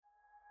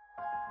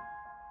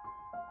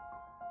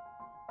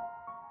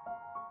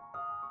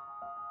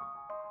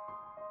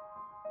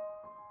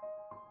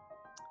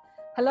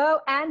Hello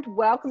and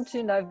welcome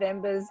to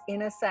November's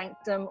Inner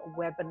Sanctum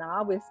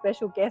webinar with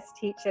special guest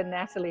teacher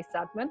Natalie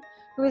Sudman,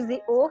 who is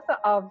the author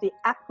of The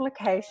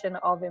Application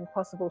of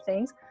Impossible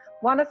Things,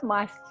 one of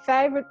my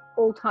favorite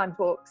all-time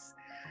books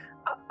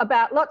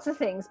about lots of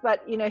things,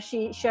 but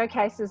she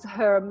showcases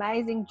her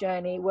amazing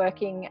journey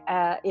working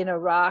in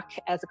Iraq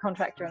as a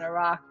contractor in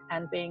Iraq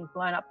and being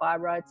blown up by a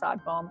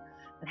roadside bomb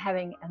and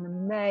having an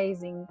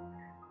amazing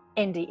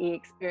NDE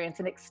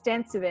experience, an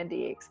extensive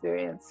NDE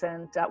experience.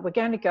 And we're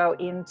going to go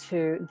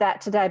into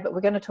that today, but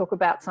we're going to talk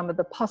about some of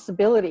the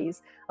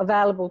possibilities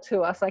available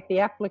to us, like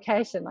the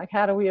application, like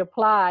how do we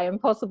apply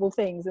impossible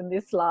things in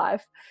this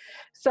life.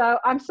 So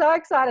I'm so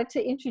excited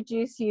to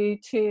introduce you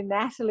to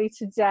Natalie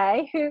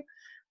today, who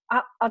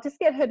I'll just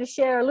get her to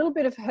share a little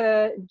bit of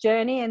her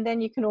journey, and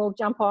then you can all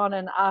jump on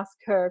and ask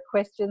her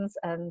questions,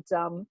 and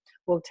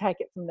we'll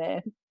take it from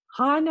there.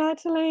 Hi,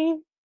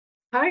 Natalie.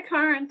 Hi,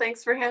 Karen.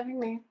 Thanks for having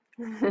me.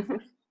 And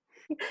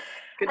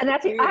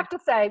Natalie, I have to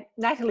say,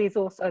 Natalie is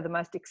also the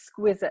most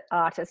exquisite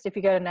artist. If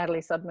you go to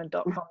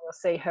nataliesudman.com, you'll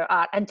see her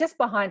art. And just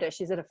behind her,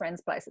 she's at a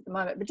friend's place at the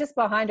moment, but just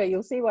behind her,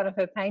 you'll see one of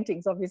her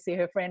paintings. Obviously,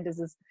 her friend is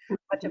as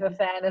much of a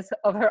fan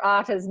of her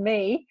art as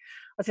me.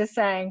 I was just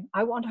saying,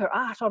 I want her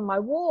art on my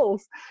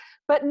walls.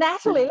 But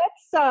Natalie,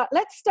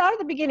 let's start at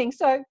the beginning.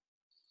 So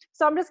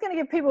I'm just going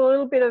to give people a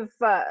little bit of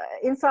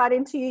insight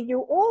into you.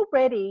 You're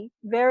already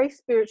very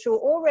spiritual,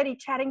 already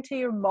chatting to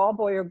your mob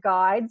or your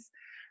guides,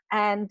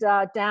 and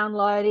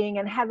downloading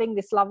and having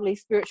this lovely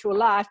spiritual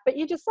life, but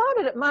you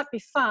decided it might be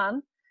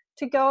fun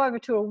to go over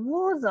to a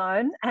war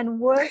zone and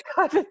work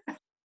over.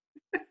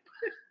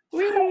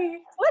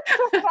 Let's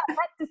talk about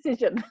that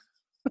decision.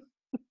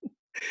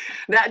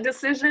 That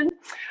decision?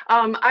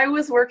 I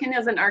was working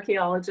as an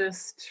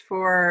archaeologist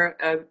for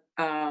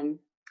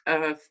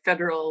a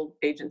federal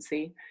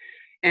agency,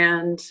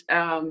 and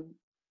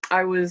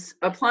I was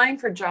applying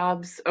for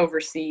jobs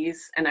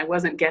overseas, and I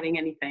wasn't getting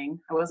anything.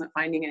 I wasn't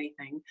finding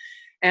anything.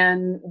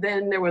 And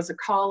then there was a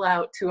call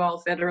out to all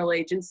federal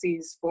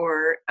agencies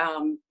for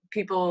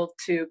people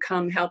to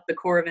come help the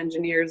Corps of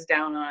Engineers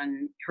down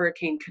on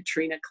Hurricane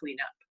Katrina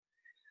cleanup.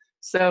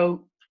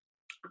 So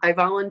I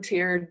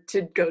volunteered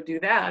to go do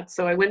that.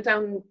 So I went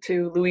down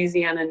to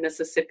Louisiana and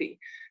Mississippi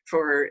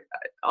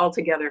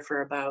altogether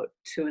for about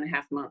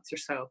 2.5 months or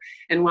so.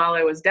 And while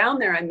I was down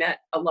there, I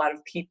met a lot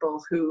of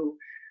people who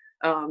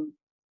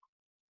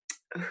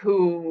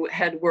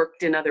had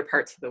worked in other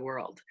parts of the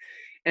world.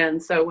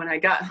 And so when I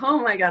got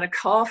home, I got a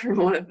call from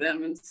one of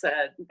them and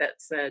said,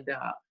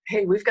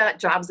 hey, we've got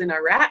jobs in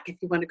Iraq if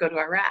you want to go to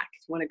Iraq.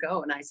 If you want to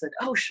go? And I said,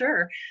 oh,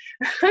 sure.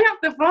 I hung up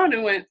the phone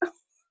and went,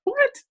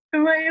 what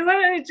did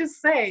I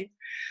just say?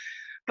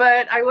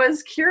 But I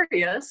was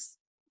curious.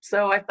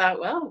 So I thought,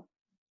 well,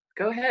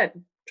 go ahead,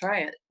 try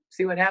it,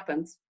 see what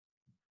happens.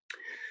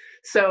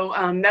 So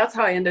that's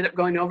how I ended up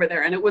going over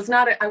there. And I was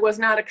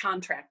not a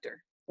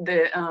contractor.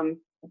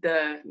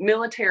 The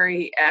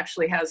military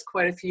actually has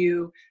quite a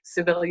few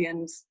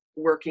civilians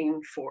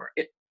working for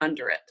it,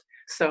 under it.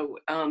 So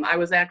I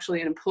was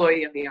actually an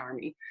employee of the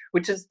Army,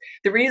 which is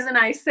the reason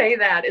I say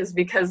that is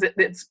because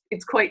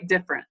it's quite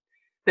different.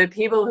 The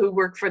people who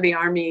work for the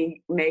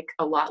Army make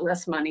a lot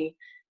less money,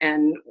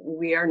 and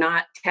we are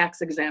not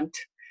tax exempt.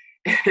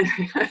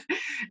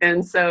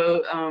 And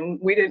so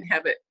we didn't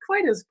have it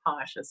quite as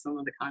posh as some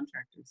of the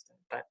contractors did,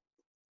 but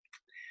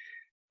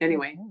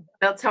anyway,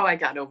 that's how I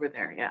got over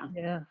there.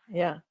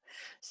 Yeah.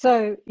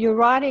 So you're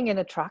riding in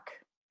a truck,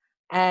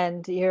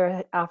 and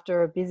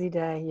after a busy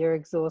day, you're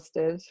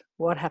exhausted.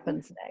 What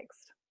happens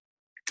next?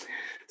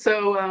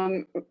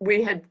 So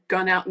we had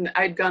gone out, and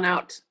I'd gone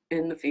out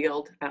in the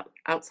field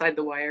outside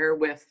the wire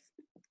with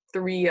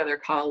 3 other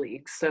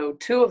colleagues. So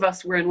 2 of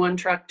us were in one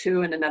truck,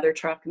 2 in another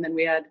truck, and then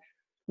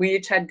we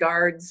each had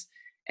guards,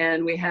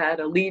 and we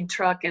had a lead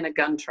truck and a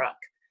gun truck.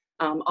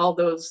 All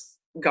the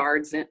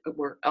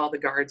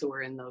guards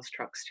were in those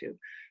trucks too.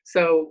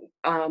 So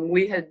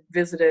we had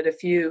visited a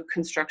few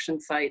construction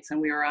sites, and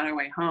we were on our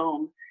way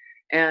home,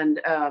 and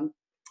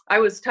I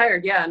was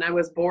tired, and I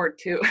was bored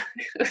too.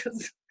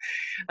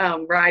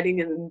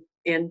 Riding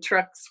in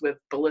trucks with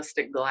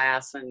ballistic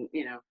glass, and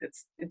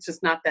it's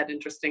just not that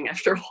interesting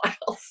after a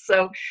while.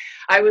 So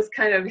I was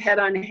kind of head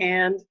on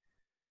hand,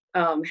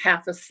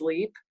 half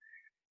asleep,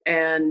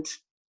 and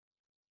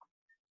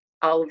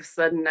all of a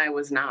sudden I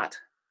was not.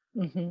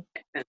 Mm-hmm.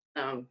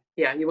 And,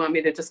 you want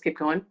me to just keep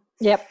going?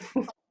 Yep.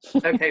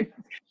 Okay.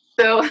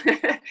 So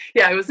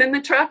I was in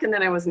the truck, and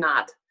then I was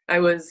not. I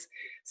was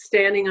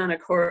standing on a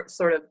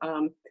sort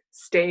of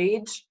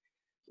stage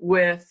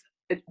with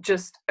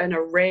just an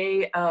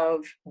array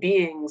of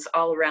beings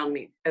all around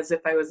me, as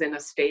if I was in a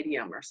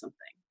stadium or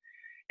something.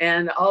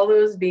 And all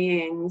those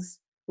beings,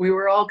 we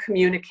were all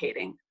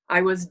communicating.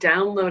 I was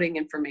downloading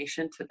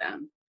information to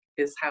them,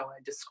 is how I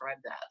describe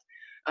that.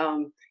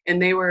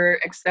 And they were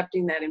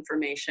accepting that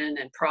information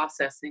and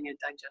processing it,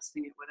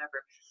 digesting it,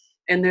 whatever.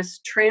 And this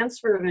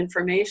transfer of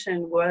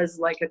information was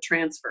like a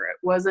transfer. It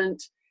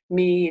wasn't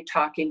me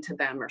talking to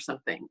them or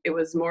something. It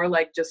was more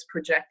like just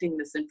projecting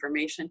this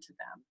information to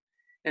them.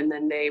 And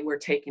then they were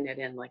taking it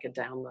in like a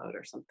download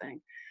or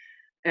something.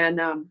 And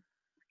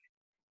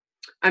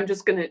I'm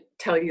just going to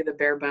tell you the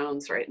bare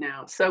bones right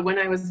now. So when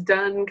I was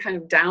done kind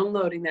of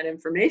downloading that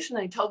information,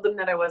 I told them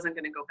that I wasn't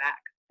going to go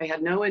back. I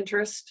had no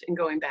interest in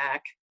going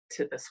back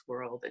to this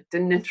world. It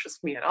didn't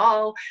interest me at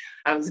all.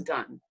 I was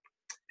done.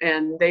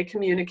 And they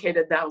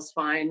communicated that was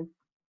fine.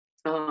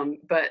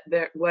 But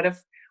what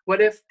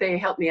if they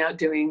helped me out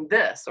doing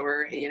this,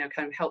 or, you know,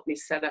 kind of helped me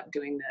set up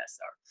doing this,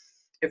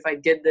 or if I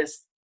did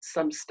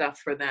some stuff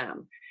for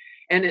them.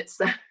 And it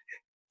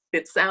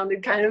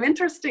sounded kind of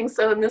interesting.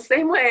 So in the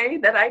same way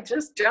that I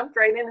just jumped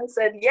right in and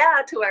said,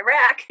 yeah, to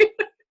Iraq,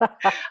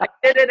 I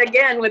did it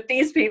again with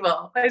these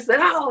people. I said,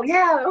 oh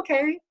yeah,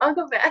 okay, I'll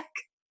go back.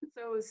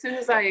 So as soon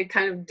as I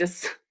kind of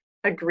just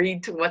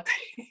agreed to what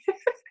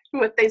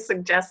they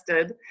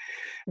suggested,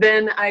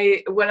 then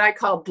what I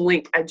call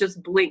blink. I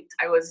just blinked.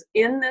 I was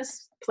in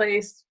this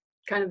place,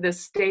 kind of this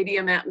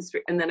stadium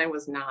atmosphere, and then I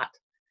was not.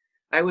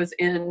 I was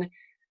in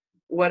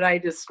what I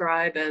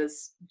describe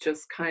as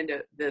just kind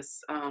of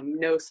this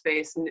no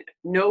space,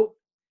 no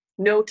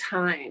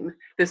time.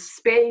 The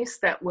space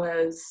that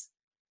was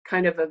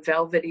kind of a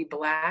velvety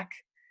black,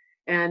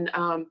 and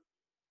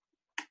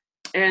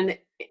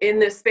in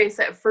this space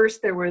at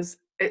first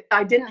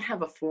I didn't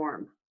have a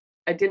form.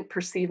 I didn't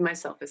perceive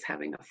myself as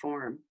having a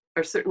form,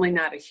 or certainly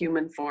not a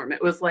human form.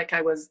 It was like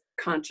I was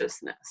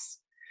consciousness.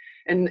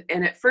 And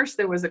at first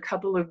there was a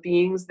couple of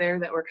beings there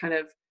that were kind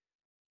of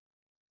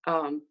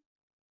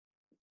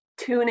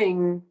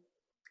tuning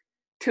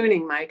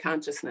my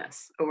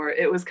consciousness, or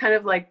it was kind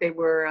of like they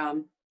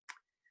were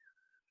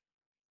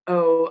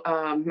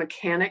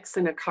mechanics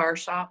in a car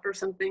shop or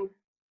something.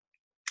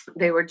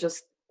 They were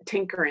just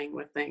tinkering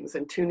with things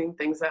and tuning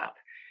things up.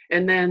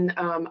 And then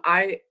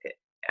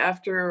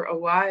after a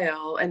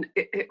while, and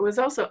it was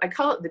also, I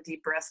call it the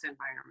deep rest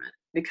environment,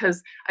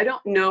 because I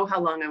don't know how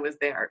long I was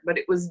there, but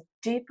it was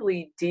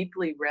deeply,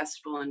 deeply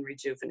restful and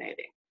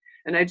rejuvenating.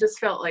 And I just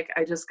felt like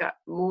I just got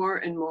more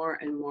and more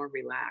and more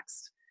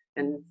relaxed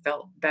and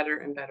felt better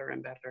and better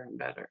and better and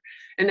better.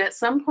 And at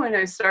some point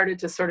I started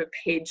to sort of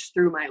page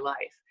through my life.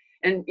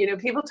 And, you know,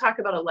 people talk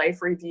about a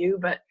life review,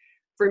 but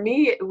for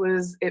me,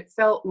 it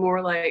felt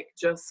more like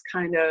just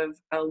kind of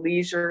a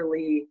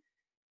leisurely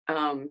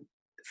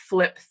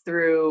flip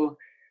through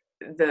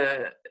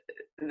the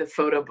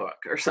photo book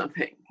or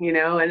something, you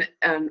know.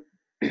 And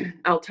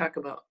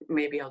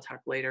maybe I'll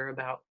talk later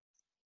about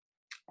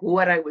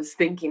what I was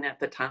thinking at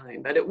the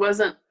time, but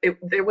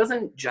there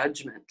wasn't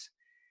judgment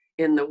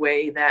in the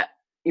way that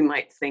you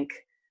might think,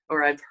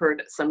 or I've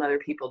heard some other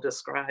people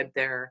describe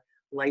their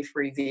life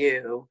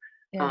review.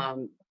 Yeah.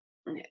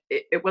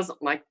 It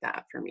wasn't like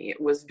that for me.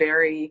 It was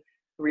very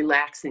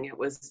relaxing. It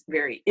was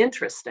very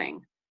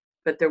interesting,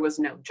 but there was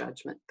no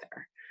judgment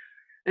there.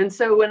 And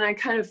so when I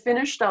kind of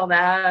finished all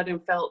that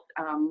and felt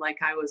like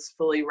I was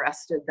fully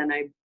rested, then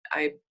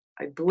I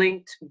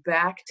blinked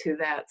back to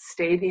that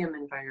stadium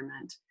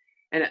environment.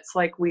 And it's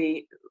like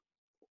we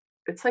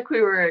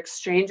were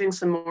exchanging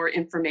some more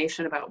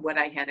information about what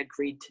I had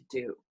agreed to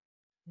do.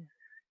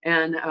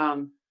 And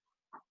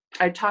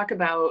I talk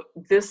about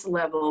this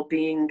level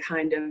being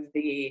kind of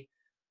the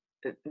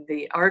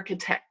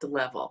architect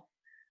level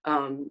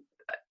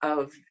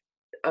of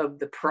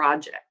the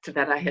project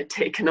that I had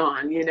taken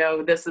on. You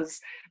know, this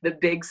is the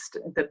big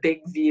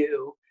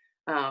view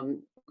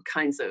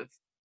kinds of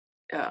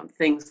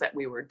things that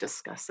we were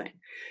discussing.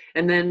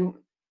 And then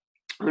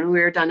when we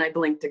were done, I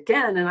blinked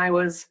again, and I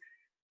was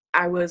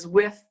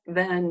with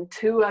then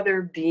two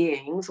other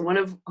beings, one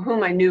of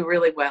whom I knew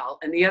really well,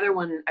 and the other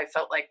one I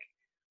felt like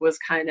was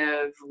kind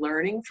of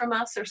learning from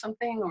us or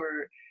something,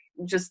 or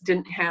just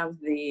didn't have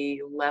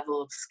the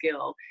level of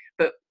skill.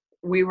 But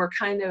we were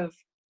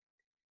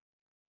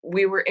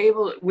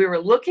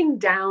looking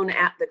down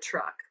at the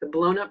truck, the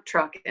blown up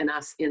truck, and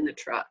us in the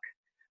truck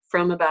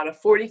from about a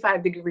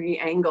 45-degree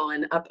angle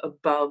and up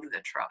above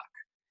the truck.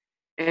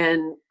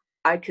 And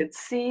I could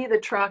see the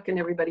truck and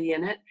everybody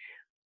in it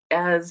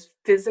as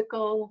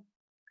physical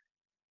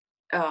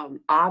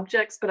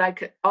objects, but I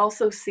could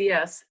also see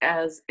us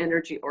as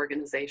energy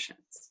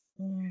organizations.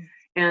 Mm.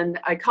 And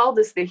I call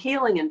this the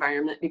healing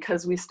environment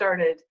because we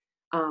started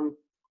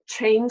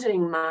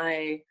changing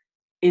my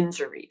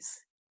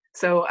injuries.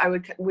 So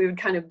we would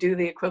kind of do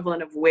the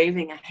equivalent of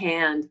waving a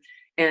hand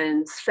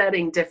and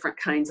setting different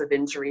kinds of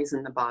injuries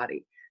in the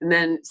body. And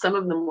then some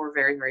of them were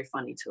very, very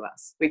funny to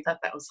us. We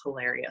thought that was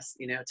hilarious,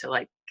 you know, to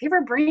like give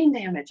her brain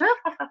damage,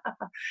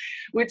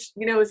 which,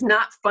 you know, is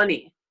not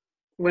funny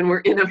when we're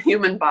in a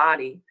human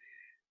body.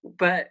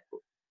 But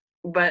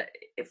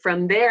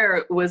from there,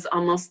 it was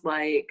almost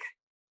like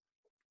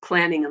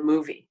planning a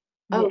movie.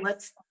 Yes. Oh,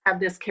 let's have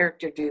this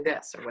character do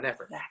this or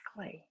whatever.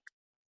 Exactly.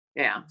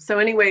 Yeah. So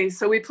anyway,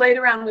 so we played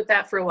around with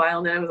that for a while,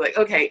 and then I was like,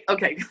 okay,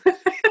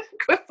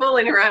 quit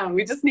fooling around.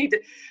 We just need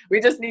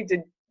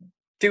to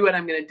do what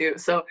I'm going to do.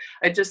 So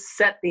I just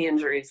set the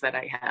injuries that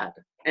I had,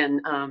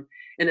 and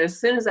as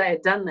soon as I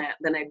had done that,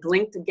 then I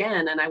blinked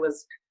again, and I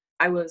was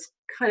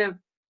kind of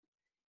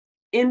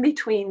in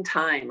between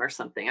time or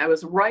something. I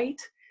was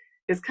right.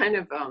 It's kind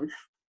of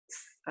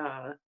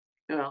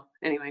well,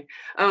 anyway,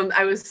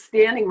 I was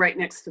standing right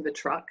next to the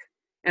truck,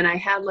 And I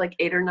had like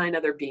 8 or 9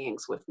 other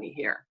beings with me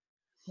here.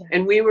 Yeah.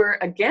 And we were,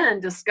 again,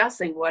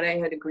 discussing what I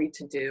had agreed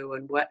to do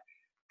and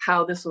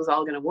how this was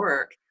all going to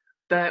work.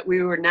 But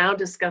we were now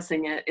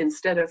discussing it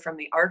instead of from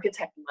the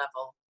architect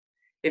level.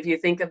 If you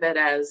think of it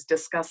as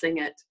discussing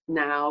it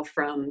now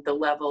from the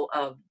level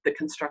of the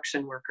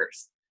construction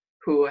workers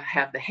who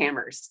have the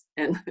hammers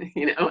and,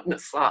 and the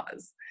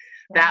saws,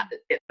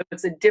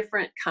 it's a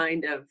different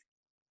kind of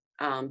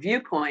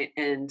viewpoint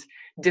and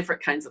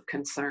different kinds of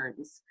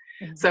concerns.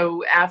 Mm-hmm.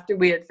 So after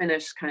we had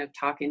finished kind of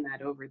talking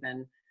that over,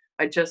 then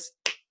I just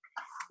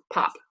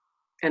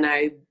and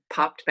I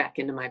popped back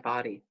into my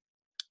body.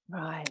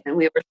 Right. And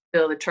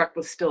the truck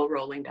was still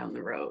rolling down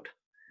the road.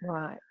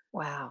 Right.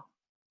 Wow.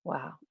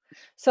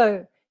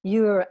 So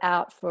you were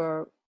out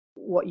for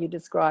what you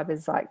describe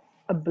as like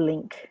a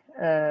blink,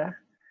 a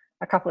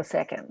couple of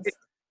seconds.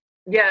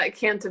 It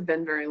can't have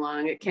been very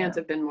long. It can't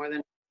have been more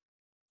than,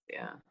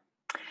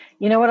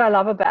 You know what I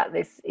love about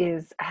this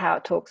is how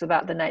it talks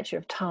about the nature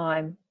of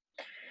time,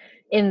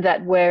 in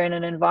that we're in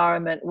an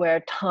environment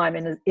where time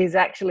is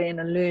actually an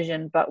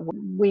illusion, but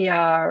we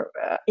are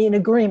in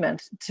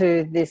agreement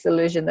to this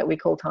illusion that we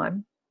call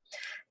time.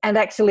 And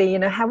actually,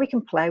 how we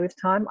can play with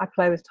time. I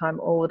play with time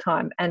all the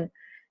time. And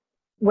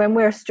when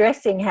we're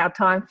stressing how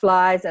time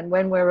flies, and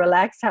when we're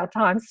relaxed how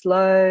time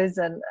slows,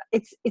 and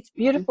it's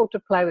beautiful to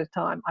play with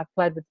time. I've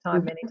played with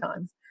time many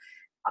times.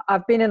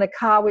 I've been in a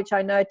car which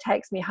I know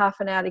takes me half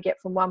an hour to get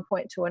from one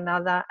point to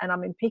another, and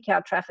I'm in peak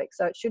hour traffic,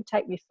 so it should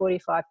take me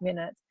 45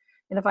 minutes.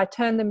 And if I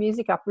turn the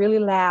music up really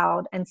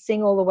loud and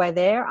sing all the way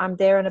there, I'm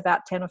there in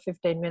about 10 or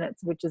 15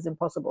 minutes, which is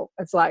impossible.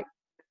 It's like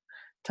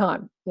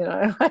time,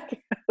 Yeah.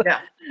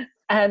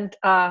 And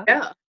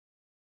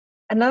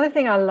another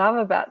thing I love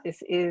about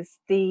this is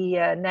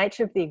the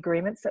nature of the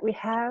agreements that we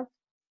have,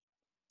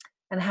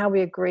 and how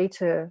we agree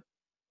to,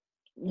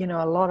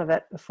 a lot of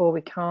it before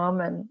we come,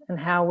 and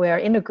how we're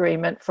in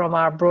agreement from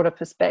our broader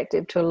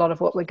perspective to a lot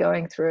of what we're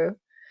going through.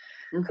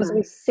 Because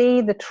we see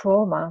the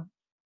trauma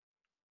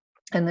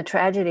and the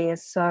tragedy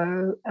is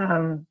so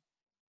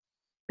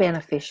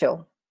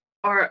beneficial.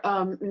 Or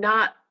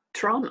not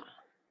trauma.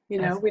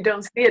 We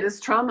don't see it as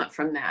trauma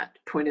from that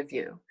point of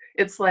view.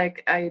 It's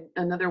like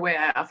another way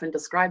I often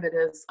describe it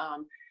is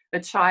a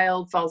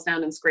child falls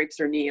down and scrapes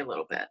her knee a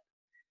little bit,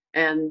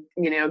 and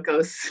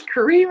goes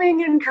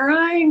screaming and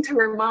crying to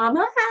her mom,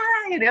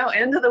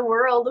 end of the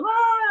world,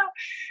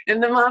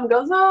 and the mom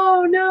goes,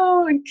 oh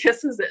no, and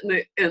kisses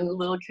it, and the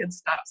little kid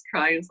stops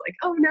crying. It's like,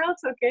 oh, now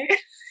it's okay.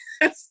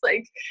 It's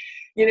like,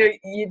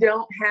 you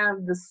don't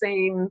have the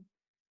same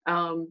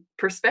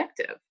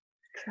perspective.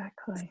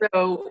 Exactly.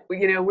 So,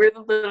 we're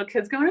the little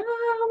kids going,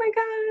 oh my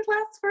God, it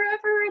lasts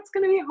forever. It's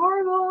going to be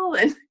horrible.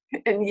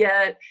 And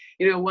yet,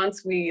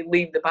 once we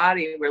leave the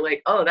body, we're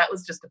like, oh, that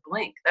was just a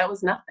blink. That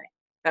was nothing.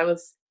 It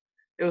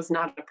was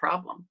not a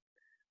problem.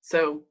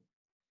 So,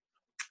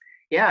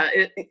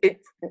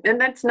 and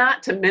that's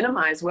not to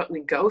minimize what we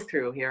go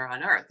through here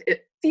on Earth.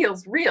 It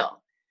feels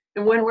real.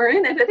 And when we're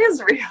in it, it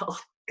is real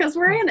because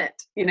we're in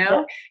it.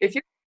 Yeah. If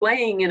you're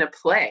playing in a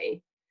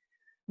play,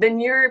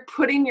 then you're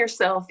putting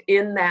yourself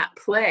in that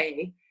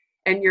play,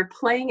 and you're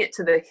playing it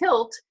to the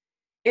hilt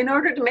in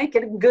order to make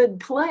it a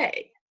good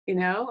play,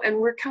 and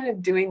we're kind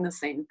of doing the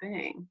same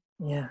thing.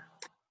 Yeah.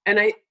 And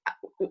I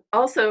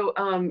also,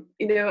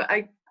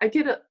 I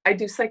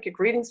do psychic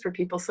readings for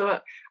people. So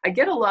I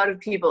get a lot of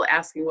people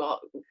asking,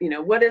 well,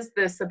 what is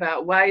this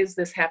about? Why is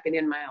this happening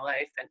in my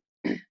life?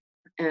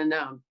 And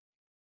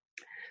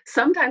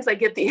sometimes I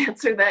get the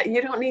answer that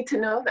you don't need to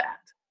know that.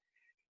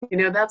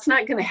 That's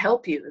not going to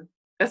help you.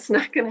 That's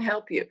not going to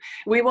help you.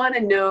 We want to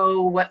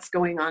know what's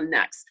going on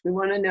next. We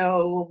want to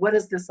know, what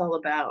is this all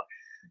about?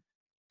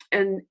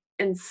 And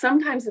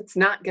sometimes it's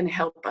not going to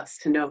help us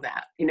to know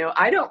that.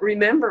 I don't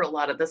remember a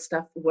lot of the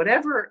stuff,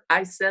 whatever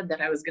I said that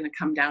I was going to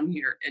come down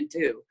here and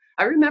do.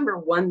 I remember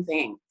one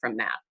thing from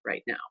that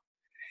right now.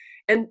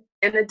 And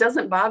it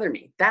doesn't bother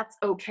me. That's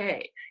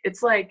okay.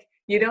 It's like,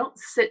 you don't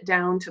sit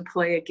down to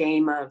play a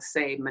game of,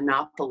 say,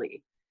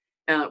 Monopoly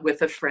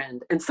with a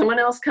friend, and someone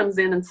else comes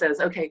in and says,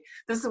 okay,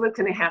 this is what's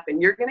going to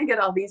happen. You're going to get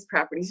all these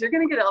properties. You're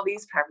going to get all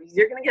these properties.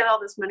 You're going to get all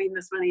this money, and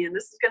this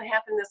is going to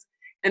happen,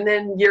 and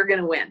then you're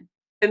going to win.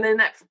 And then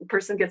that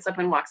person gets up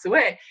and walks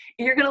away.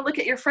 You're going to look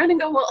at your friend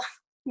and go, well,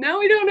 now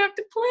we don't have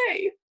to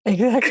play.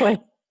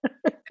 Exactly.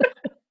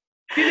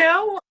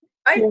 I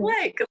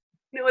play because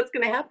I know what's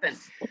going to happen.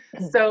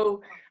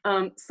 So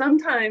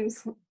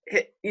sometimes,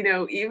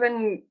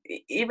 even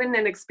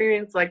an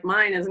experience like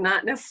mine is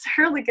not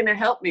necessarily going to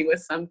help me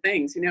with some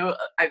things.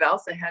 I've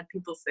also had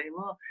people say,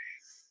 well,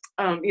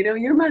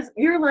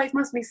 your life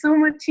must be so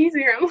much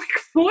easier. I'm like,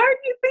 why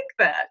do you think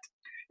that?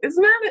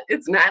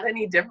 It's not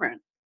any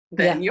different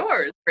than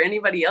yours or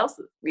anybody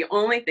else's. The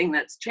only thing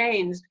that's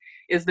changed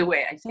is the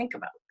way I think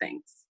about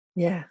things.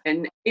 Yeah.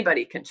 And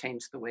anybody can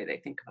change the way they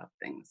think about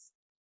things.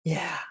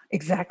 Yeah,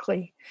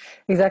 exactly.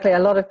 A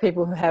lot of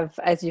people who have,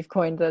 as you've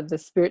coined, the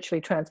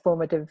spiritually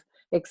transformative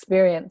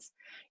experience,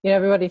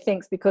 everybody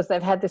thinks because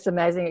they've had this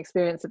amazing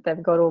experience that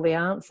they've got all the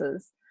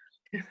answers.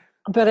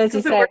 But as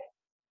you say,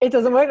 It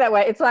doesn't work that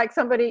way. It's like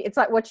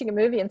watching a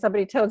movie and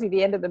somebody tells you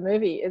the end of the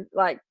movie. It's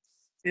like,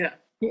 Yeah.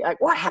 you're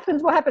like, what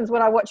happens? What happens?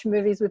 When I watch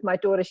movies with my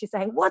daughter, she's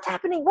saying, what's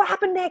happening? What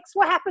happened next?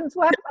 What happens?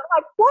 What happens? I'm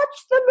like,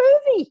 watch the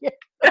movie.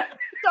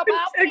 Stop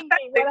asking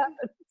me what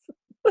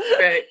happens.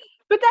 Right.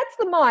 But that's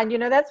the mind,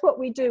 that's what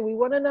we do. We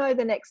want to know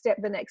the next step,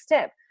 the next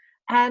step.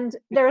 And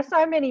there are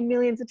so many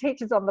millions of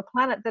teachers on the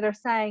planet that are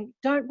saying,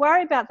 don't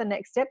worry about the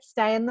next step,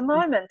 stay in the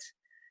moment.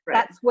 Right.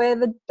 That's where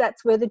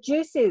the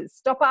juice is.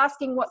 Stop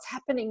asking what's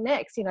happening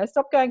next.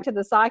 Stop going to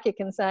the psychic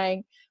and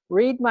saying,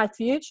 read my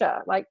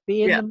future. Like,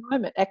 be in the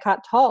moment.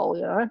 Eckhart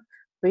Tolle,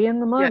 be in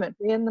the moment.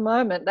 Be in the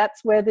moment.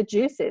 That's where the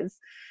juice is.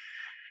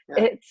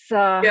 Yeah. It's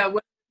one of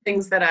the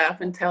things that I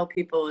often tell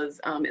people is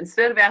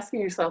instead of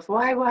asking yourself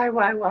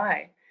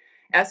why,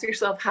 ask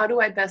yourself, how do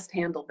I best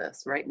handle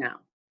this right now?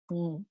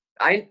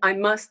 I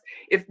must,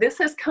 if this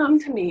has come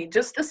to me,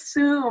 just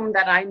assume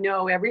that I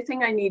know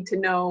everything I need to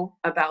know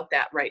about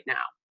that right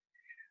now.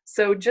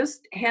 So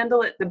just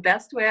handle it the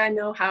best way I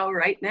know how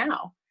right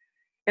now.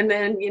 And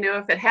then,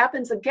 if it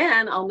happens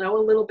again, I'll know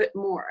a little bit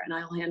more and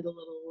I'll handle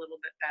it a little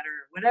bit better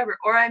or whatever.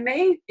 Or I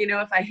may,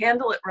 if I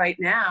handle it right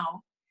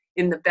now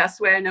in the best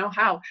way I know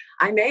how,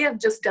 I may have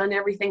just done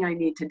everything I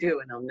need to do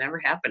and it'll never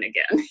happen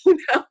again.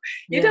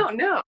 You don't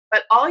know,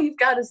 but all you've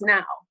got is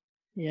now.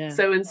 Yeah.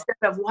 So instead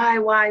of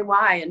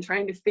why, and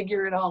trying to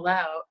figure it all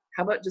out,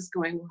 how about just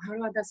going, well, how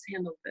do I best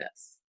handle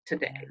this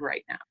today,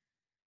 right now?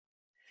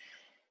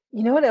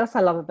 You know what else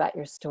I love about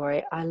your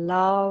story? I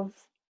love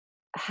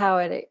how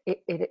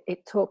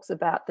it talks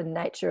about the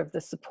nature of the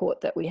support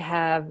that we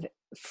have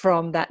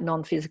from that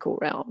non-physical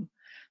realm.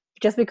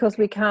 Just because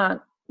we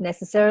can't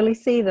necessarily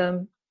see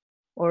them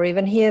or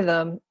even hear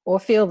them or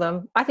feel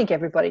them, I think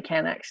everybody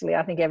can actually.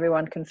 I think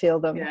everyone can feel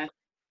them,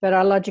 but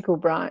our logical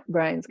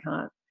brains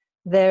can't.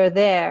 They're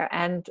there,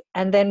 and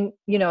then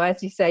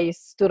as you say, you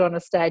stood on a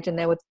stage and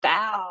there were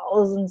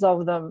thousands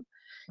of them.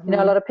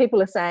 A lot of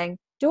people are saying,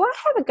 do I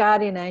have a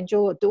guardian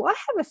angel or do I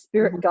have a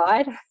spirit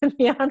guide? And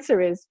the answer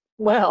is,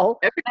 well,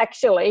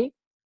 actually,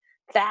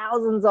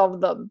 thousands of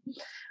them.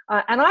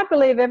 And I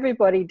believe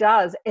everybody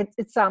does.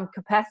 It's some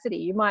capacity.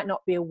 You might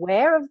not be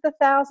aware of the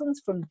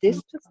thousands from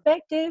this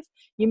perspective.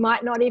 You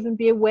might not even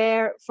be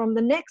aware from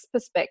the next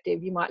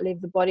perspective. You might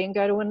leave the body and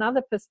go to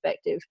another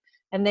perspective.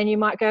 And then you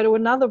might go to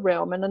another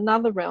realm and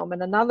another realm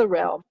and another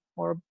realm.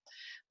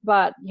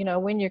 But,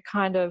 when you're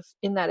kind of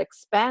in that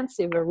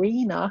expansive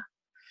arena,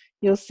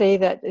 you'll see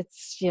that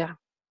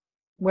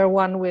we're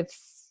one with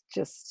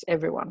just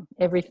everyone,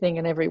 everything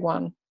and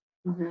everyone.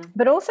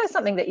 But also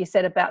something that you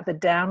said about the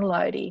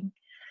downloading,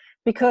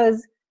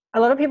 because a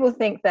lot of people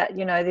think that,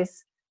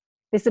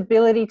 this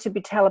ability to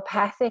be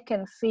telepathic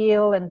and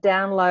feel and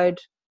download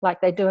like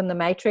they do in the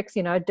Matrix,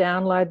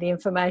 download the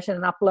information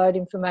and upload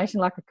information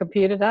like a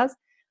computer does.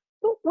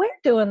 But we're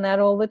doing that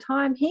all the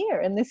time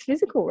here in this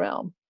physical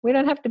realm. We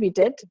don't have to be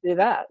dead to do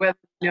that. Whether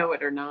we know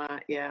it or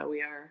not, we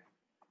are.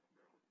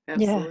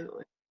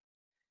 Absolutely.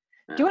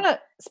 Do you want to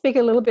speak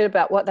a little bit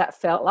about what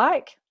that felt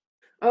like?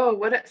 Oh,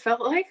 what it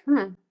felt like?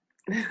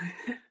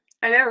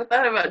 I never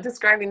thought about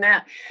describing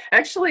that.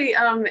 Actually,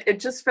 it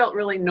just felt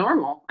really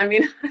normal. I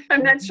mean,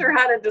 I'm not sure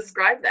how to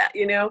describe that.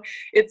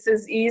 It's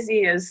as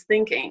easy as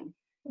thinking.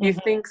 You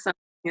think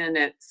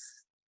something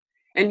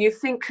and you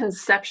think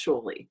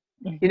conceptually.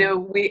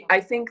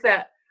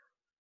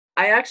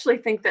 I actually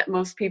think that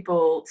most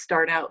people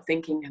start out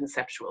thinking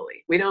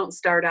conceptually. We don't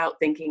start out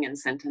thinking in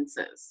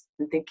sentences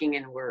and thinking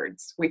in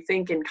words. We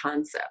think in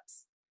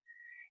concepts.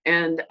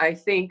 And I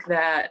think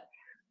that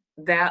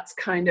that's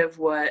kind of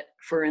what,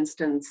 for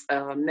instance,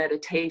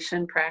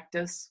 meditation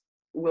practice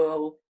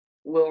will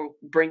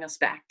bring us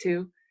back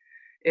to,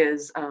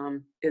 is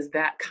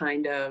that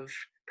kind of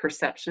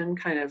perception,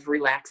 kind of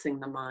relaxing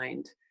the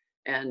mind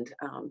and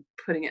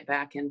putting it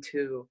back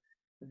into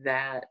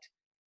that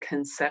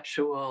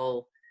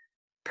conceptual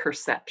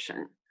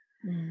perception.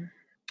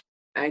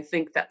 I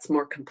think that's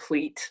more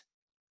complete,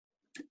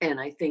 and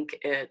I think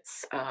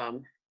it's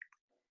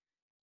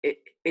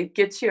it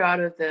gets you out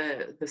of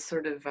the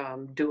sort of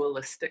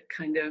dualistic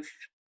kind of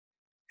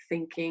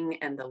thinking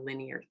and the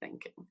linear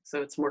thinking.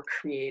 So it's more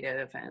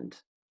creative and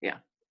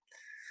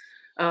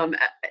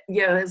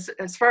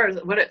as far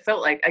as what it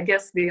felt like, I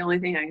guess the only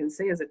thing I can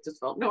say is it just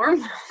felt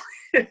normal.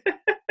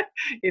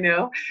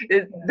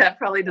 That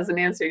probably doesn't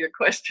answer your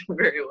question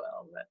very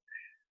well. But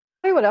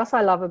tell you what else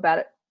I love about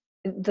it.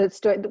 The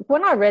story,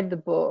 when I read the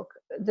book,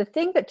 the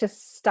thing that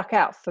just stuck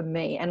out for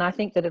me, and I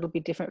think that it'll be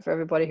different for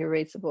everybody who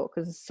reads the book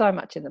because there's so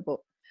much in the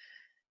book,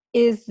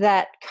 is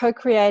that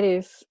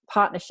co-creative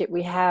partnership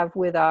we have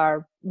with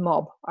our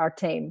mob, our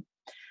team.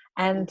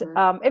 And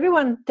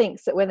everyone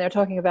thinks that when they're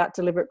talking about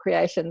deliberate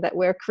creation that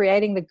we're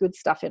creating the good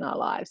stuff in our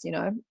lives.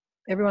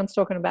 Everyone's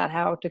talking about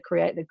how to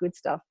create the good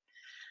stuff,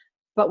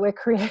 but we're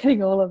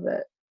creating all of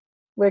it.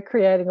 We're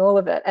creating all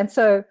of it. And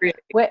so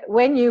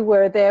when you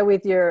were there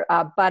with your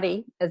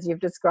buddy, as you've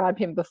described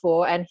him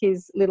before, and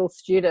his little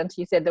student,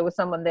 you said there was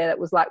someone there that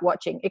was like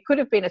watching. It could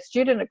have been a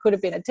student. It could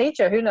have been a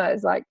teacher. Who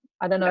knows? Like,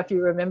 I don't know if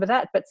you remember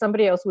that, but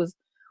somebody else was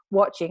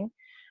watching.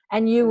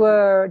 and you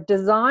were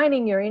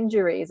designing your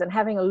injuries and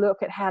having a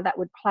look at how that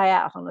would play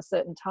out on a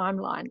certain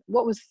timeline.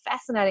 What was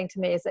fascinating to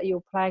me is that you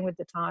were playing with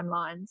the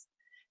timelines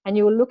and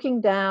you were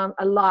looking down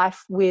a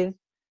life with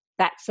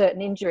that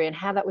certain injury and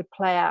how that would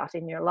play out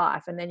in your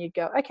life. And then you'd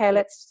go, okay,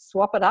 let's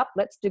swap it up.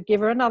 Let's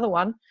give her another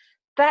one.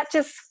 That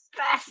just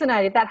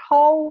fascinated. That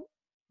whole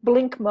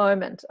blink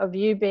moment of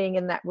you being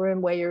in that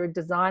room where you were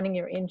designing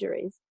your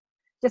injuries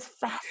just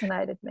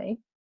fascinated me.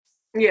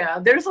 Yeah,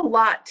 there's a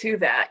lot to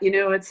that.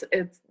 It's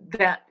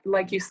that,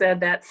 like you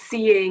said, that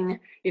seeing,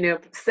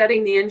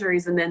 setting the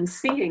injuries and then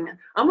seeing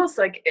almost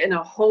like in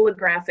a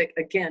holographic,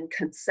 again,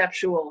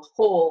 conceptual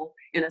whole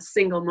in a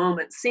single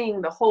moment,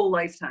 seeing the whole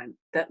lifetime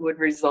that would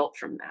result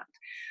from that.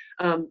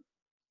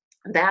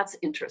 That's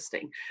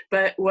interesting.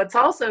 But what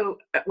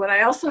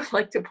I also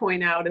like to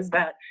point out is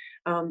that,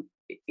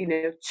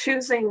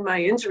 choosing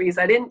my injuries,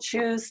 I didn't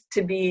choose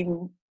to be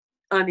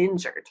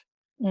uninjured.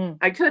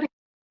 I could,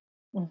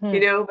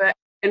 but,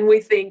 and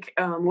we think,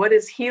 what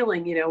is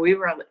healing? We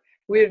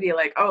would be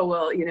like, oh,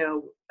 well,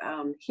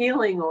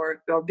 healing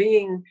or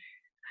being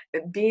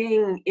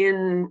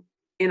in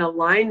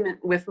alignment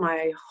with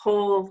my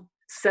whole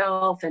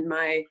self and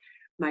my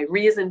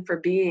reason for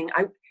being.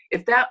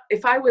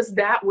 If I was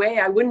that way,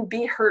 I wouldn't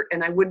be hurt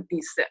and I wouldn't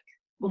be sick.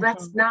 Well,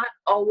 that's not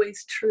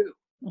always true.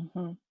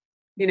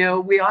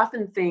 We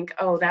often think,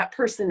 oh, that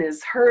person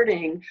is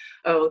hurting.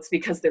 Oh, it's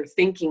because they're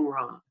thinking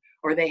wrong,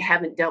 or they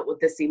haven't dealt with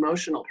this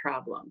emotional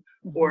problem,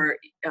 or,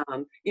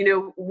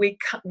 we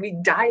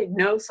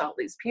diagnose all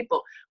these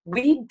people.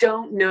 We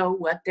don't know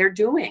what they're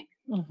doing.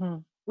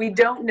 We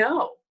don't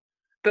know,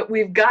 but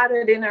we've got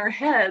it in our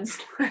heads.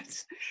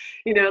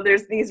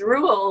 There's these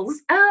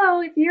rules.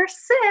 Oh, if you're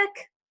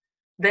sick,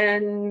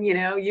 then,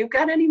 you've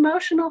got an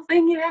emotional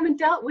thing you haven't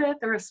dealt with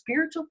or a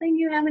spiritual thing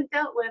you haven't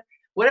dealt with.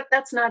 What if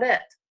that's not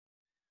it?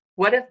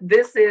 What if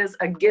this is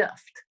a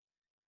gift?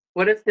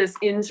 What if this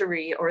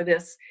injury or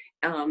this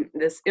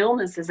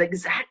illness is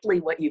exactly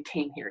what you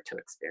came here to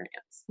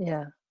experience?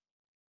 Yeah.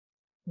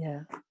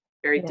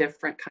 Very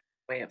different kind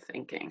of way of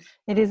thinking.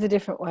 It is a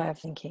different way of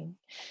thinking.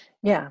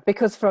 Yeah,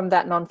 because from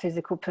that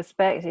non-physical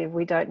perspective,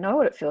 we don't know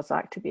what it feels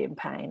like to be in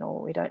pain,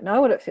 or we don't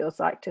know what it feels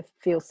like to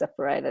feel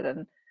separated,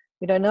 and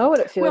we don't know what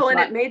it feels like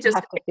it may just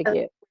have to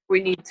figure.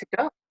 We need to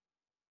go.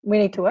 We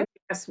need to what?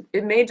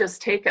 It may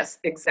just take us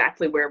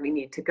exactly where we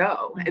need to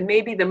go. It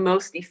may be the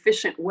most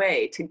efficient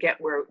way to get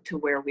where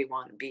we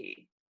want to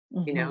be.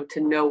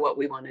 To know what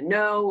we want to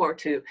know, or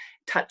to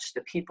touch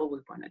the people we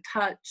want to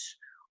touch,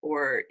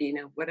 or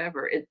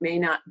whatever. It may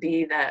not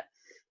be that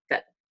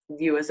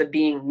you as a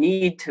being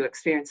need to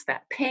experience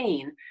that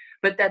pain,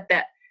 but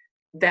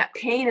that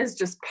pain is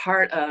just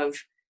part of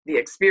the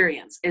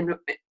experience. And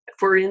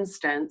for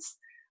instance,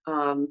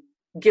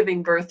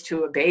 giving birth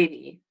to a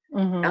baby,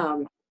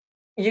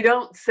 you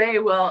don't say,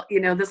 well,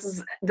 this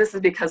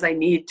is because I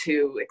need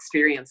to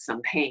experience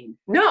some pain.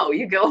 No,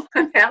 you go,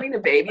 I'm having a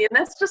baby, and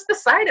that's just a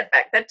side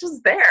effect. That's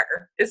just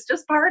there. It's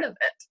just part of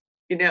it.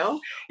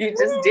 You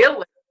just deal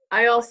with it.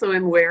 I also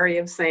am wary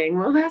of saying,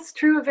 well, that's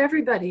true of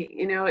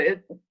everybody.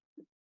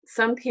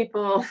 Some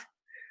people,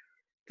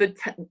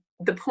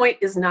 the point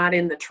is not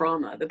in the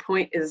trauma. The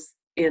point is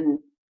in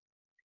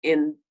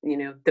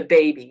the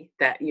baby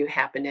that you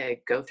happen to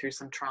go through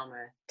some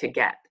trauma to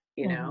get,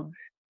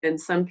 And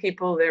some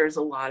people, there's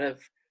a lot of,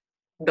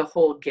 the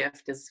whole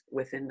gift is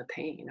within the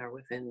pain, or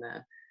within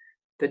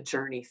the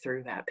journey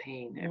through that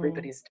pain.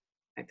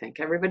 I think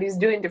everybody's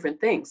doing different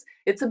things.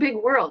 It's a big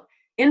world.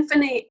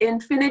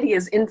 Infinity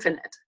is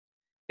infinite.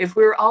 If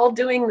we're all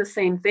doing the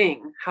same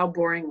thing, how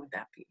boring would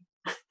that be?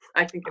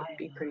 I think it would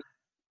be pretty.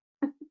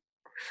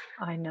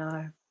 I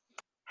know.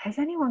 Has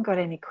anyone got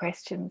any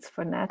questions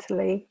for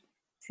Natalie?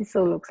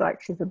 Cecil looks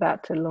like she's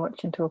about to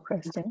launch into a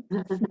question.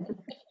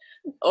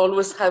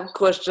 Always have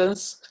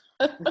questions.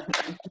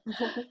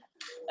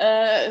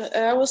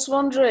 I was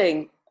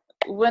wondering,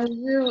 when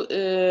you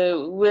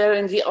were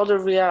in the other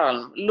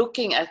realm,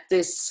 looking at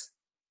this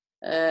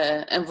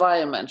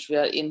environment we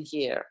are in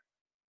here,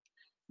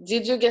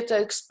 did you get the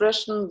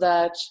expression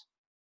that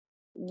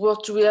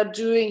what we are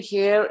doing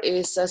here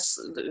is a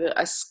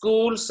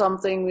school,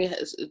 something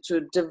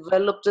to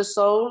develop the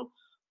soul?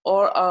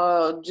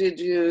 Or did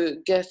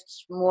you get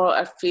more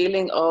a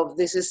feeling of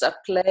this is a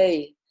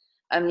play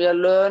and we are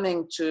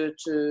learning to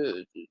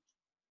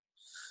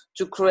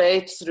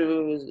create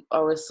through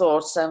our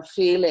thoughts and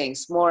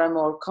feelings more and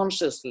more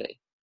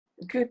consciously?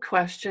 Good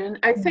question.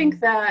 I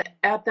think that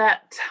at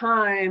that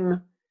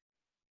time,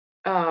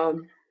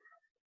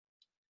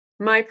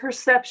 my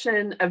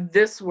perception of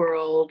this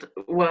world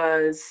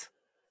was,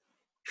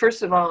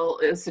 first of all,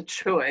 it's a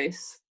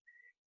choice.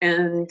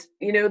 And,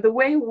 the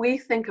way we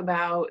think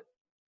about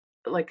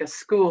like a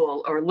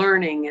school or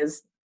learning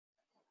is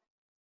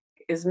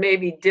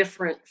maybe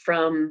different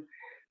from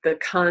the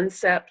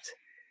concept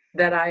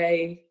that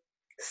I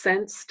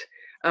sensed.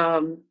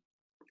 But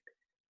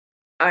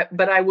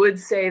I would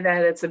say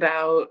that it's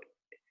about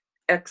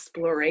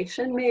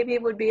exploration, maybe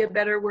would be a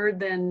better word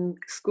than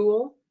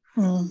school.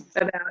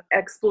 About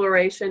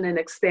exploration and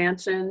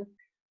expansion,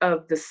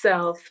 of the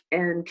self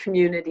and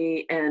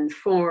community and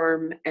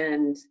form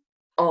and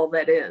all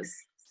that is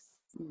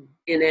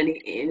in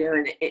any,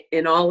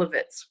 in all of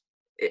its,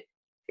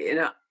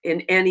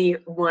 in any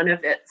one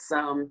of its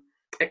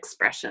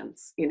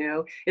expressions.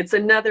 It's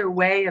another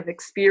way of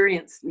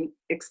experiencing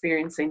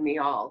the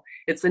all.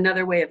 It's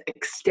another way of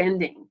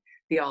extending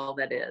the all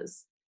that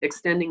is,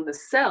 extending the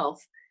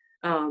self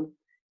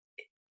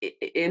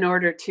in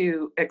order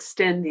to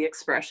extend the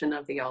expression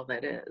of the all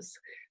that is.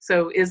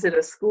 So is it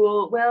a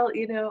school? Well,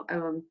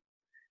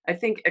 I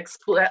think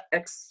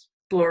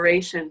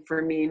exploration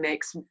for me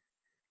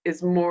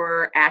is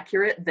more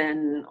accurate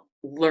than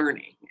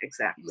learning,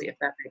 exactly, if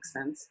that makes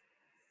sense.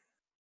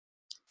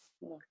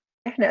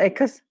 Definitely,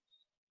 because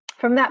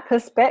from that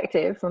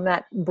perspective, from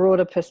that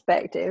broader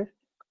perspective,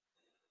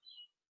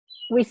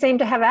 we seem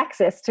to have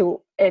access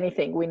to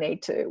anything we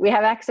need to. We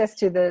have access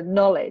to the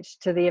knowledge,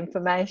 to the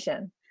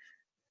information,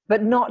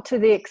 but not to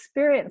the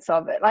experience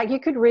of it. Like, you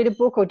could read a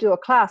book or do a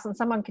class and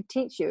someone could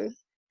teach you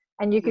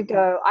and you could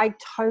go, I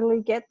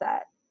totally get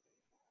that.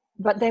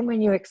 But then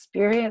when you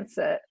experience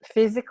it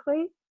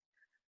physically,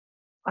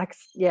 like,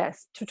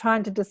 yes, to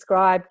trying to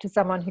describe to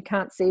someone who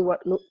can't see what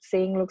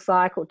seeing looks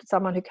like, or to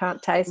someone who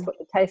can't taste what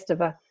the taste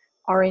of an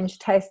orange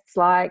tastes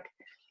like,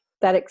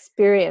 that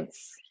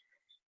experience,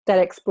 that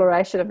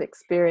exploration of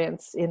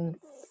experience in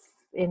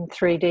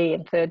 3D,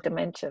 in third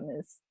dimension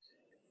is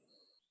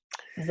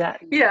that.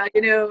 Yeah,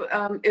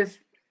 if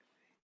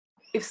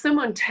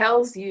someone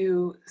tells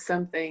you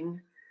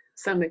something,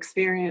 some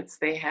experience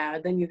they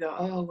had, then you go,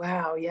 oh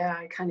wow, yeah,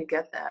 I kind of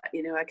get that.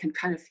 I can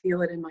kind of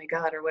feel it in my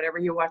gut or whatever.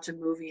 You watch a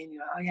movie and you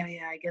go, oh yeah,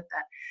 I get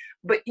that.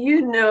 But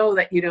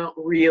that you don't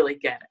really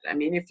get it. I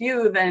mean, if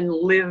you then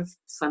live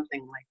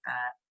something like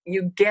that,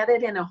 you get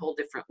it in a whole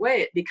different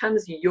way. It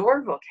becomes your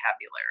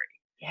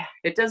vocabulary. Yeah.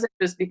 It doesn't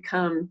just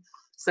become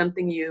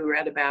something you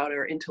read about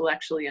or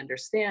intellectually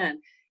understand.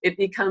 It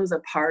becomes a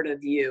part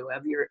of you,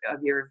 of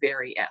your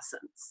very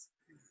essence.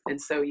 And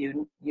so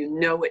you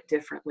know it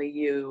differently.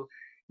 You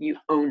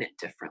own it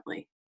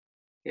differently.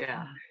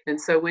 Yeah. And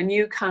so when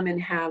you come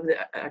and have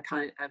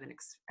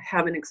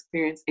have an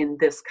experience in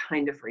this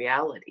kind of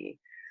reality,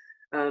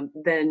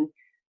 then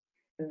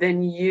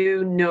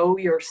you know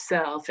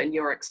yourself and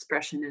your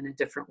expression in a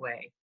different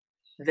way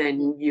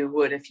than you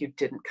would if you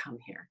didn't come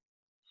here.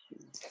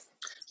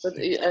 But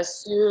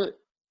as you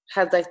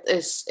had that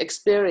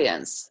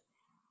experience,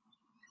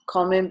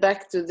 coming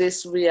back to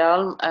this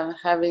realm and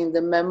having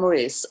the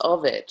memories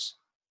of it,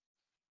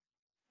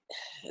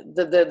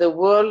 the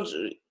world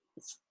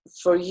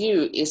for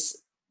you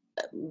is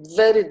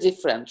very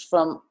different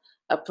from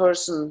a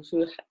person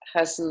who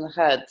hasn't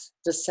had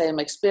the same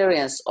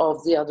experience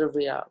of the other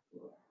realm.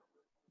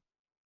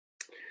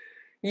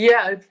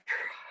 Yeah, it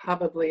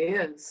probably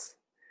is.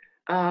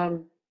 But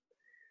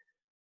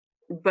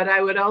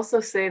I would also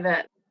say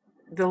that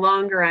the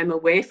longer I'm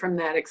away from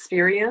that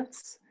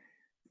experience,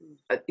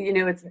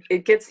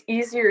 it gets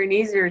easier and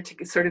easier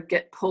to sort of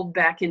get pulled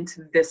back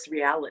into this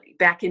reality,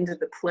 back into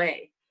the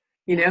play,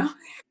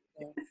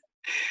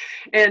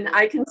 And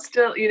I can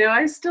still,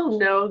 I still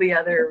know the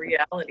other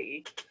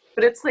reality,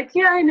 but it's like,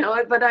 yeah, I know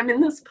it, but I'm in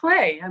this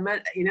play.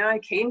 I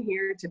came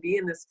here to be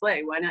in this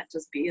play. Why not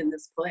just be in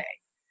this play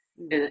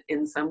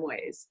in some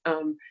ways?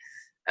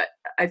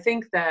 I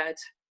think that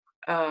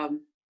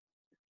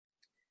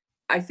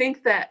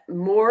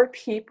more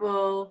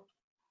people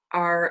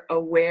are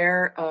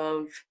aware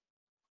of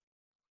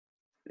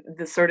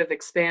the sort of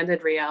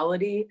expanded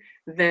reality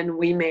than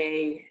we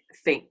may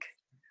think.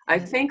 I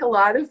think a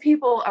lot of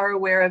people are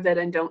aware of it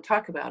and don't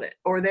talk about it,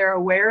 or they're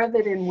aware of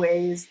it in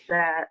ways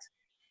that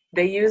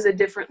they use a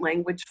different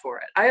language for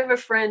it. I have a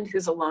friend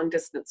who's a long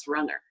distance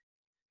runner,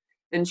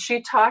 and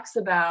she talks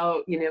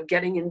about,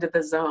 getting into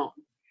the zone.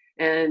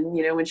 And,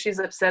 when she's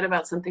upset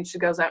about something, she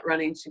goes out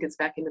running, she gets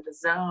back into the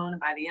zone. And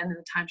by the end of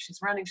the time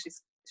she's running,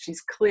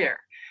 she's clear.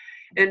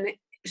 And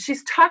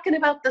she's talking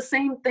about the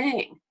same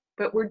thing,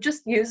 but we're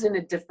just using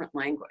a different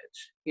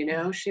language.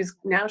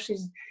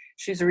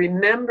 She's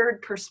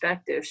remembered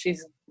perspective.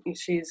 She's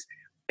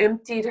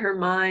emptied her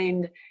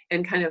mind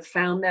and kind of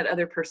found that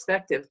other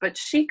perspective, but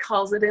she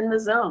calls it in the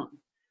zone.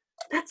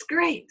 That's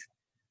great.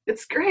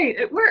 It's great.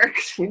 It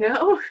works,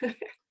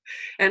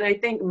 And I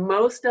think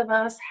most of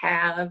us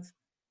have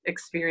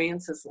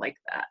experiences like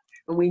that.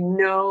 And we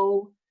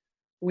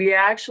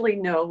actually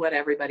know what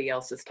everybody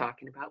else is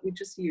talking about. We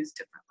just use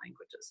different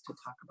languages to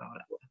talk about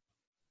it.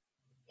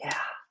 Yeah,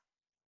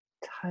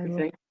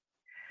 totally.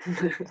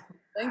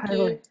 Thank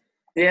Totally. you.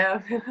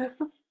 Yeah.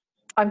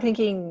 I'm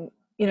thinking,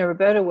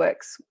 Roberta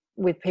works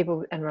with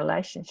people and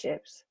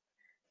relationships.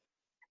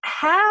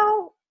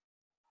 How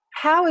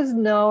is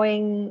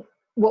knowing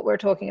what we're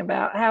talking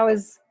about,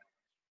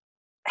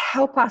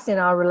 help us in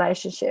our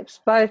relationships,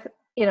 both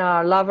in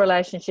our love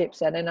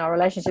relationships and in our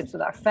relationships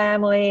with our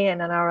family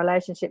and in our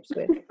relationships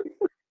with,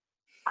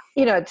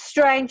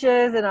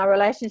 strangers, and our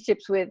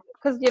relationships with,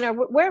 because,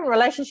 we're in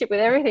relationship with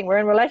everything. We're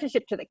in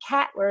relationship to the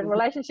cat. We're in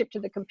relationship to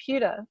the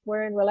computer.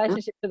 We're in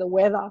relationship to the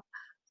weather.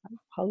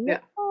 Hello. Yeah.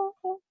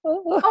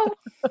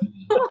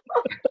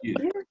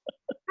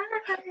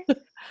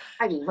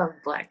 I love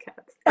black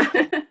cats.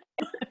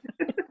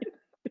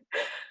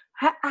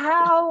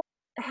 How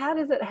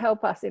does it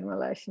help us in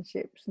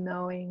relationships,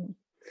 knowing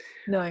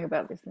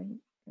about this thing?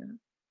 Yeah.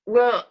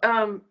 Well,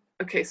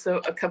 okay, so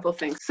a couple of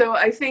things. So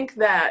I think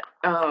that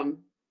a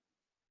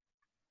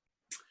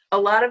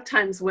lot of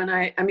times when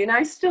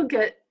I still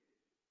get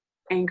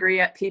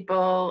angry at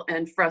people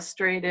and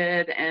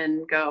frustrated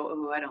and go,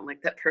 oh, I don't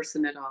like that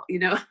person at all.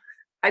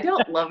 I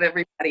don't love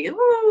everybody.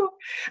 Ooh.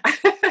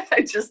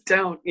 I just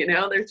don't,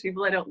 there's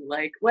people I don't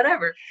like,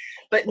 whatever.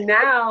 But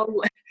now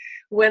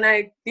when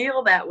I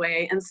feel that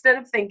way, instead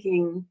of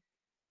thinking,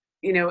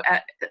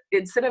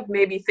 instead of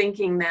maybe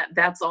thinking that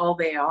that's all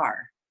they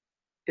are,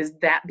 is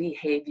that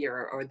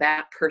behavior or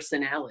that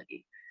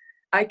personality,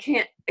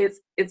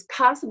 it's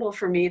possible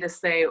for me to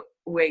say,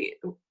 wait,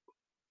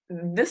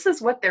 this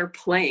is what they're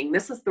playing.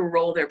 This is the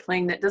role they're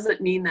playing. That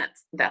doesn't mean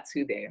that's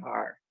who they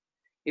are.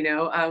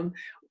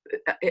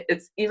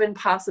 It's even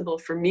possible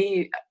for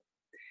me,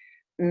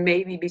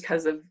 maybe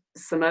because of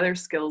some other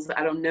skills,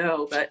 I don't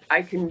know, but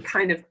I can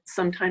kind of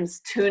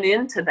sometimes tune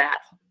into that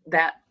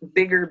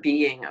bigger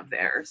being of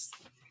theirs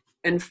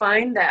and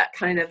find that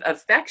kind of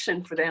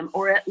affection for them,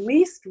 or at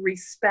least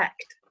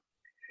respect.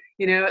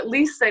 At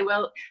least say,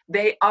 well,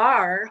 they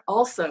are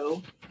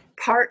also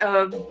part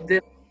of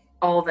this,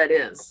 all that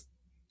is.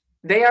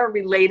 They are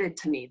related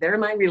to me. They're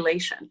my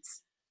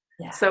relations.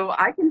 Yeah. So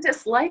I can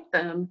dislike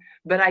them,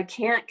 but I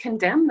can't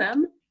condemn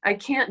them. I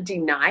can't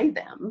deny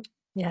them.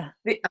 Yeah.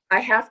 I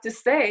have to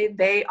say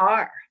they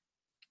are.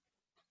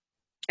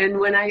 And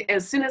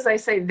as soon as I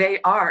say they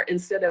are,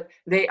 instead of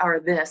they are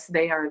this,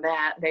 they are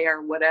that, they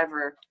are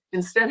whatever,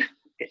 instead of,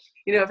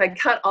 if I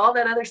cut all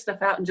that other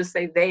stuff out and just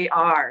say they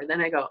are, then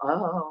I go,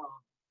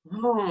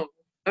 oh,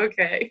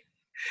 okay.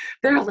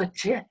 They're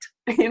legit,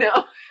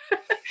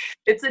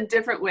 It's a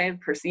different way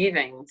of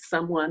perceiving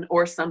someone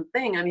or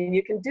something. I mean,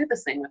 you can do the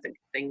same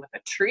thing with a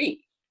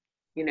tree,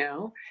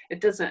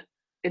 It doesn't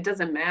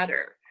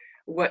matter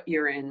what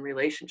you're in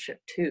relationship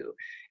to.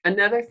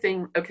 Another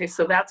thing, okay,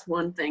 so that's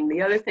one thing.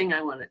 The other thing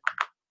I want to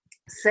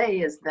say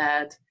is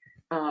that,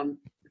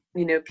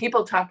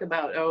 people talk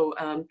about,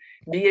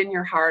 be in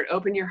your heart,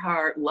 open your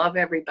heart, love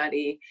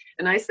everybody.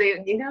 And I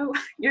say,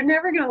 you're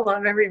never going to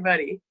love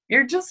everybody.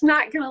 You're just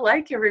not going to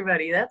like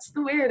everybody. That's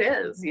the way it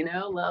is,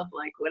 love,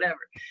 like, whatever.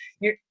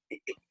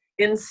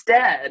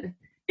 Instead,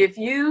 if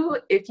you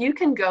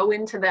can go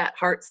into that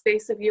heart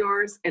space of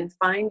yours and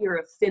find your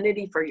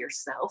affinity for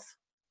yourself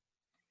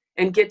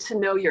and get to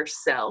know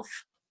yourself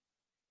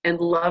and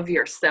love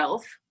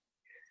yourself,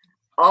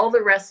 all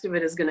the rest of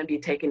it is going to be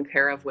taken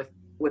care of with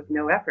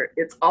no effort.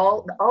 It's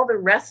all the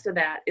rest of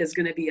that is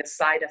going to be a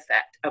side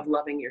effect of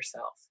loving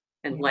yourself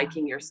and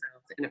liking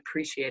yourself and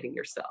appreciating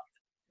yourself.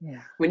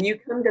 Yeah. When you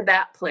come to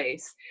that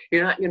place,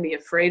 you're not going to be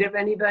afraid of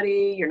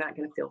anybody. You're not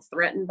going to feel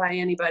threatened by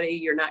anybody.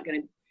 You're not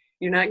going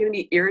to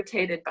be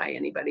irritated by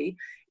anybody.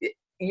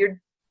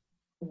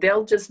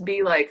 They'll just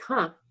be like,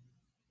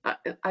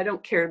 I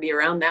don't care to be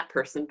around that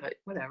person, but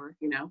whatever,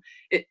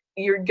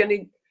 you're going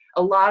to,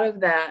 a lot of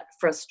that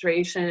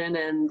frustration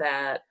and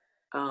that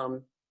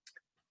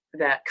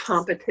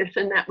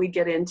competition that we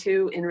get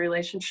into in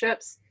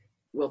relationships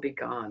will be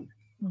gone.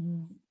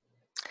 Mm-hmm.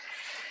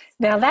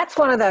 Now, that's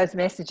one of those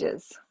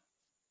messages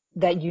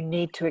that you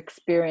need to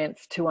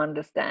experience to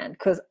understand,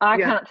 because I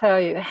can't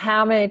tell you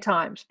how many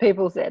times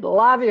people said,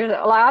 love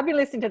yourself. Like, I've been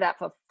listening to that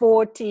for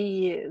 40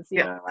 years,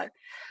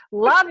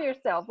 love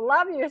yourself,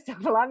 love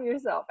yourself, love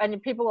yourself.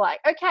 And people are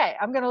like, okay,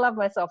 I'm going to love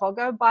myself. I'll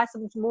go buy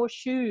some more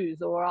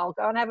shoes, or I'll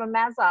go and have a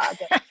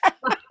massage.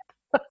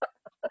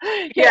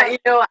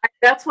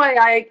 That's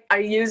why I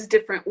use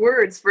different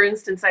words. For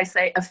instance, I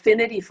say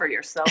affinity for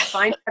yourself.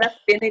 Find that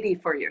affinity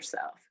for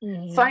yourself.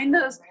 Mm-hmm.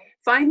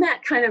 Find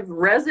that kind of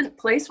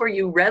place where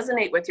you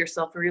resonate with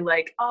yourself, where you're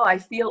like, oh, I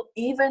feel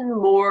even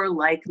more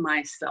like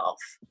myself.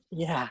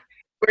 Yeah.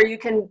 Where you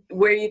can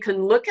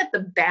look at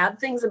the bad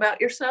things about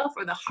yourself,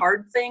 or the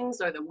hard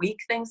things, or the weak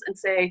things, and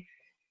say,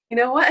 you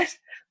know what?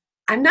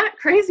 I'm not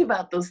crazy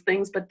about those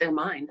things, but they're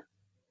mine.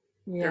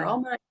 Yeah. They're all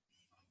mine.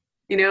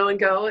 And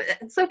go,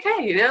 it's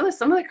okay.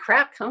 Some of the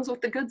crap comes with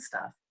the good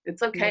stuff.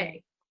 It's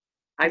okay.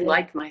 Yeah. I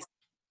like myself.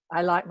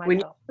 When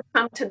you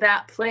come to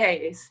that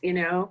place,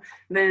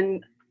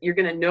 then you're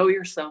going to know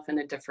yourself in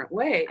a different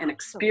way and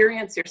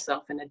experience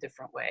yourself in a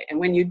different way. And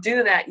when you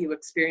do that, you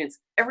experience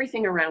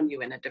everything around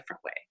you in a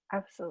different way.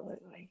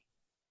 Absolutely.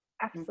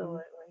 Absolutely.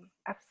 Mm-hmm.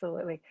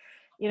 Absolutely.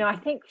 I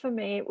think for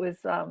me, it was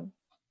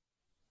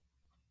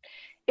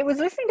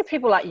listening to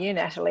people like you,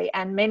 Natalie,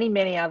 and many,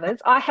 many others.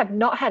 I have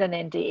not had an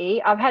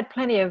NDE. I've had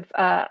plenty of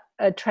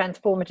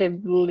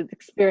transformative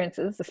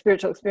experiences, the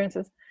spiritual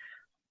experiences.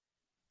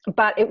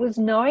 But it was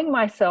knowing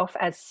myself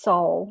as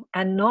soul,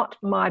 and not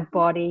my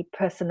body,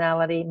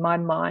 personality, my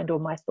mind, or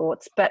my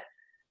thoughts, but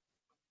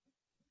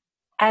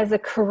as a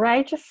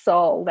courageous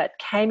soul that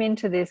came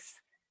into this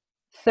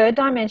third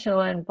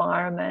dimensional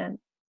environment.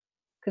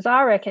 Because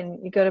I reckon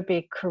you've got to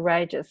be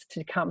courageous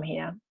to come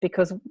here,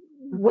 because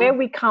where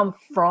we come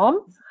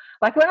from,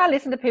 like when I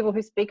listen to people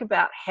who speak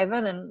about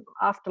heaven and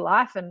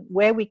afterlife and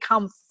where we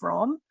come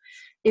from,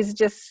 is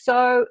just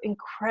so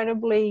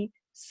incredibly,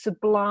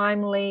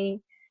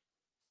 sublimely,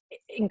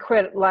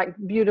 like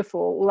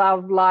beautiful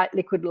love, light,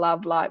 liquid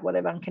love, light,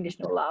 whatever,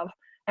 unconditional love.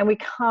 And we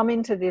come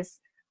into this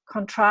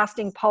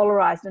contrasting,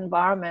 polarized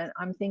environment.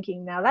 I'm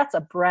thinking, now that's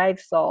a brave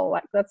soul.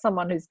 Like, that's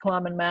someone who's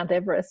climbing Mount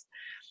Everest.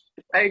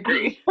 I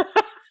agree.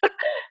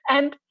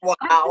 And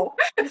wow.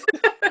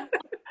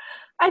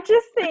 I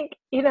just think,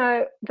 you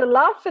know, the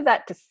love for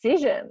that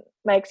decision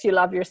makes you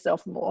love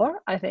yourself more,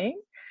 I think.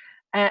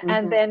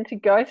 And then to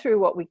go through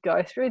what we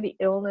go through, the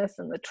illness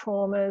and the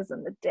traumas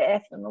and the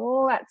death and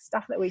all that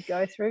stuff that we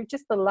go through,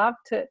 just the love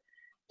to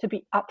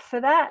be up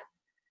for that.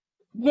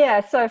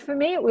 Yeah, so for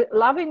me,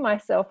 loving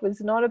myself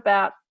was not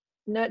about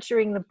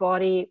nurturing the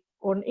body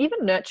or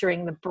even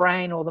nurturing the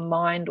brain or the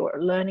mind or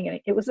learning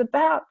it. It was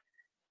about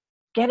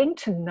getting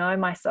to know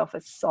myself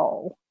as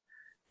soul,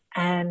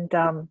 and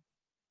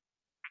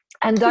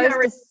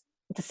those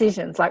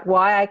decisions, like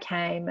why I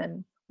came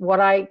and what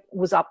I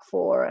was up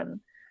for, and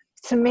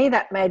to me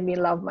that made me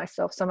love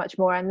myself so much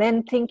more. And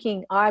then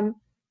thinking,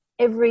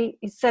 every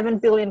 7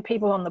 billion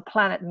people on the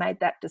planet made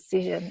that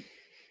decision,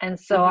 and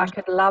so I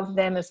could love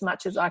them as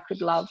much as I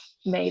could love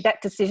me.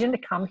 That decision to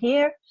come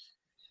here,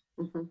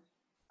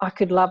 I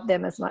could love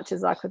them as much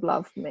as I could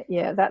love me.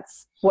 Yeah,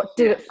 that's what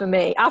did it for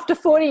me. After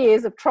 40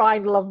 years of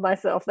trying to love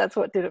myself, that's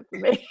what did it for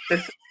me.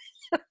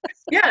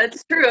 Yeah,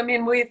 it's true. I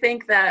mean, we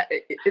think that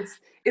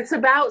it's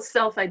about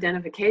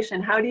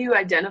self-identification. How do you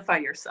identify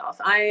yourself?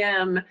 I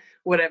am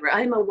whatever.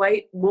 I'm a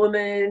white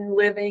woman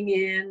living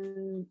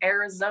in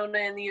Arizona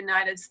in the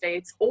United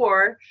States,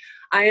 or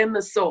I am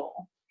the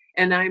soul,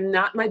 and I'm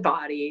not my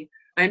body.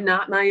 I'm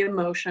not my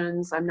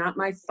emotions. I'm not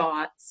my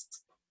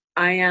thoughts.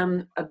 I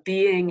am a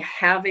being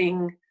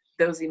having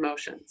those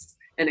emotions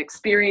and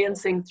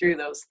experiencing through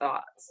those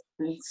thoughts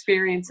and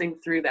experiencing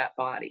through that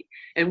body.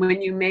 And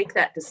when you make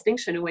that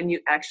distinction, and when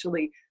you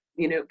actually,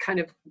 you know, kind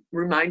of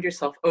remind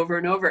yourself over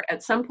and over,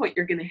 at some point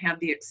you're going to have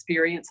the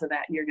experience of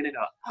that, and you're going to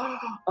go,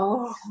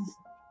 oh,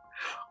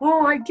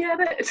 I get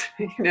it.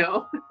 You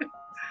know,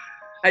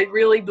 I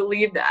really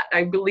believe that.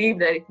 I believe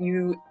that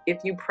if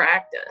you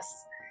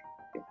practice,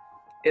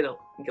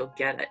 you'll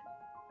get it.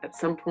 At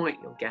some point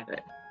you'll get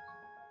it.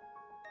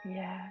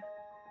 Yeah.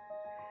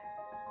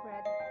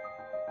 Red.